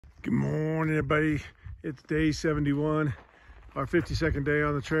Good morning, everybody. It's day 71, our 52nd day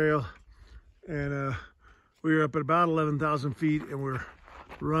on the trail, and we're up at about 11,000 feet, and we're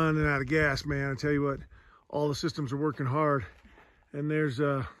running out of gas, man. I tell you what, all the systems are working hard. And there's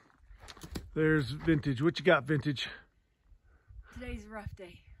Vintage. What you got, Vintage? Today's a rough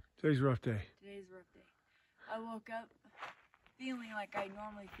day. Today's a rough day. Today's a rough day. I woke up feeling like I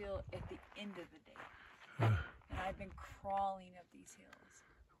normally feel at the end of the day. And I've been crawling up these hills.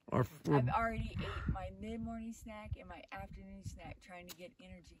 I've already ate my mid-morning snack and my afternoon snack trying to get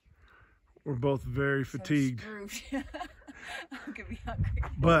energy. We're both very fatigued. I'm screwed. I'm gonna be hungry.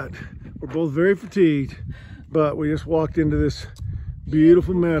 But we're both very fatigued. But we just walked into this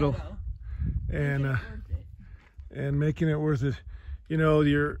beautiful meadow and making it worth it. You know,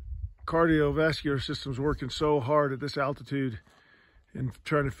 your cardiovascular system's working so hard at this altitude and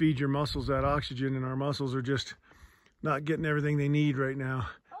trying to feed your muscles that oxygen, and our muscles are just not getting everything they need right now.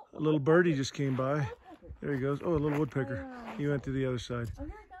 A little birdie just came by. There he goes. Oh, a little woodpecker. He went to the other side.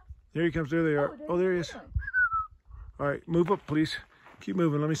 There he comes. There they are. Oh, there he is. All right, move up, please. Keep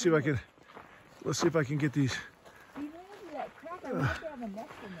moving. Let me see if I can. Let's see if I can get these.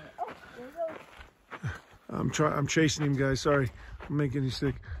 I'm chasing him, guys. Sorry, I'm making you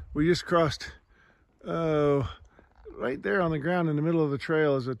sick. We just crossed. Right there on the ground in the middle of the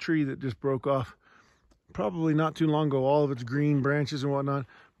trail is a tree that just broke off. Probably not too long ago. All of its green branches and whatnot.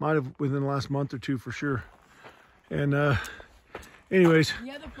 Might have within the last month or two for sure. And anyways.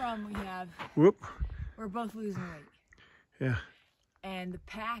 The other problem we have. Whoop. We're both losing weight. Yeah. And the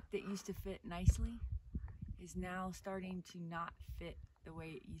pack that used to fit nicely is now starting to not fit the way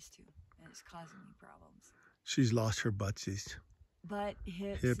it used to. And it's causing me problems. She's lost her buttsies. Butt,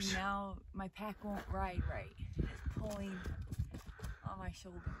 hips, and now my pack won't ride right. It's pulling on my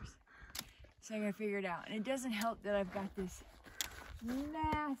shoulders. So I gotta figure it out. And it doesn't help that I've got this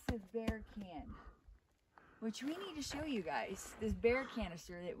massive bear can, which we need to show you guys. This bear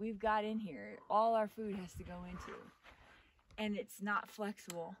canister that we've got in here, all our food has to go into. And it's not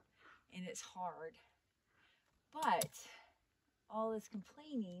flexible and it's hard. But all this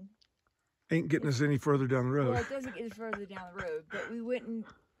complaining ain't getting us any further down the road. Well, it doesn't get us further down the road, but we wouldn't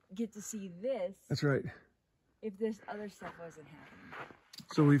get to see this. That's right. If this other stuff wasn't happening.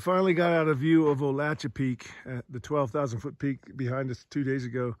 So we finally got out of view of Olacha Peak, at the 12,000 foot peak behind us 2 days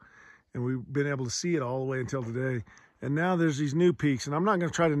ago. And we've been able to see it all the way until today. And now there's these new peaks, and I'm not going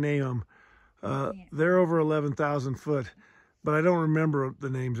to try to name them. They're over 11,000 foot, but I don't remember the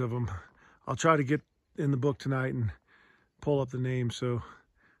names of them. I'll try to get in the book tonight and pull up the names, so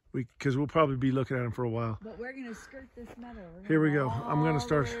because we'll probably be looking at them for a while. But we're going to skirt this meadow. Here we go. I'm just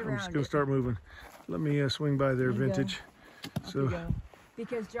going to start moving. Let me swing by there, Vintage. So,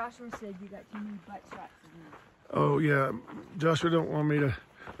 because Joshua said you got too many butt shots. Oh yeah, Joshua don't want me to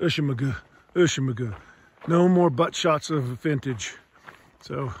Ushamaga. No more butt shots of Vintage.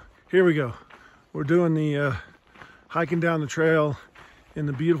 So here we go. We're doing the hiking down the trail in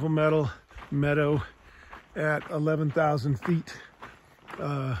the beautiful meadow at 11,000 feet.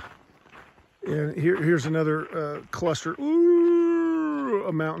 And here's another cluster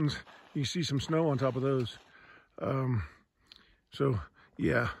of mountains. You see some snow on top of those. So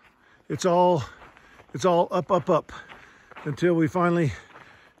yeah, it's all up until we finally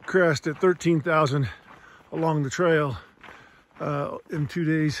crest at 13,000 along the trail in 2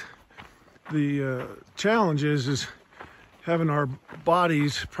 days. The challenge is having our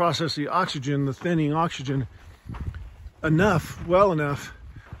bodies process the oxygen, the thinning oxygen, well enough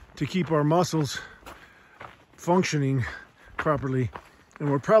to keep our muscles functioning properly.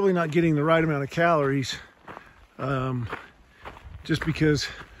 And we're probably not getting the right amount of calories just because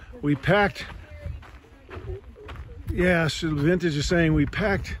we packed. Yeah, so Vintage is saying we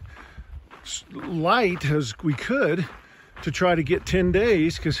packed light as we could to try to get 10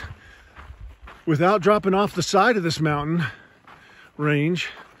 days, because without dropping off the side of this mountain range,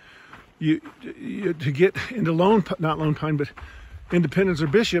 you to get into not Lone Pine, but Independence or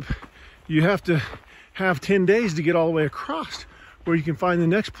Bishop, you have to have 10 days to get all the way across, where you can find the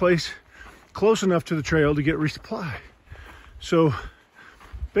next place close enough to the trail to get resupply. So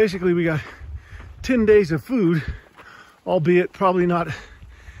basically we got 10 days of food, albeit probably not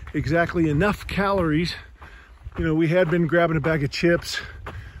exactly enough calories. You know, we had been grabbing a bag of chips.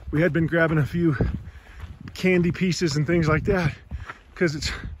 We had been grabbing a few candy pieces and things like that, because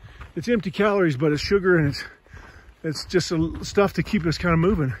it's empty calories, but it's sugar and it's just stuff to keep us kind of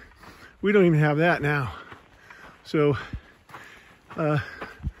moving. We don't even have that now. So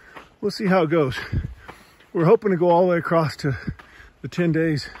we'll see how it goes. We're hoping to go all the way across to the 10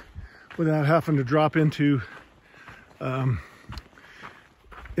 days without having to drop into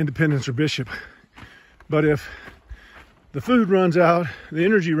Independence or Bishop. But if the food runs out, the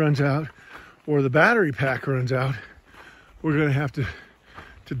energy runs out, or the battery pack runs out, we're going to have to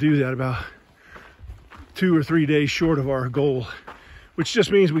do that about 2 or 3 days short of our goal, which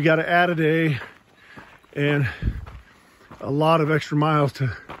just means we got to add a day and a lot of extra miles to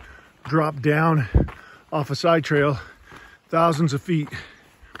drop down off a side trail, thousands of feet,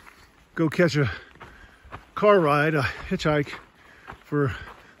 go catch a car ride, a hitchhike for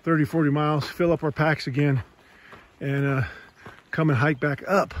 30, 40 miles, fill up our packs again, and come and hike back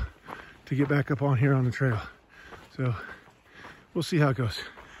up to get back up on here on the trail. So we'll see how it goes.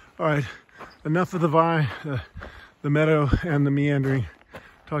 All right, enough of the vine, the meadow, and the meandering.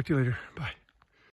 Talk to you later. Bye.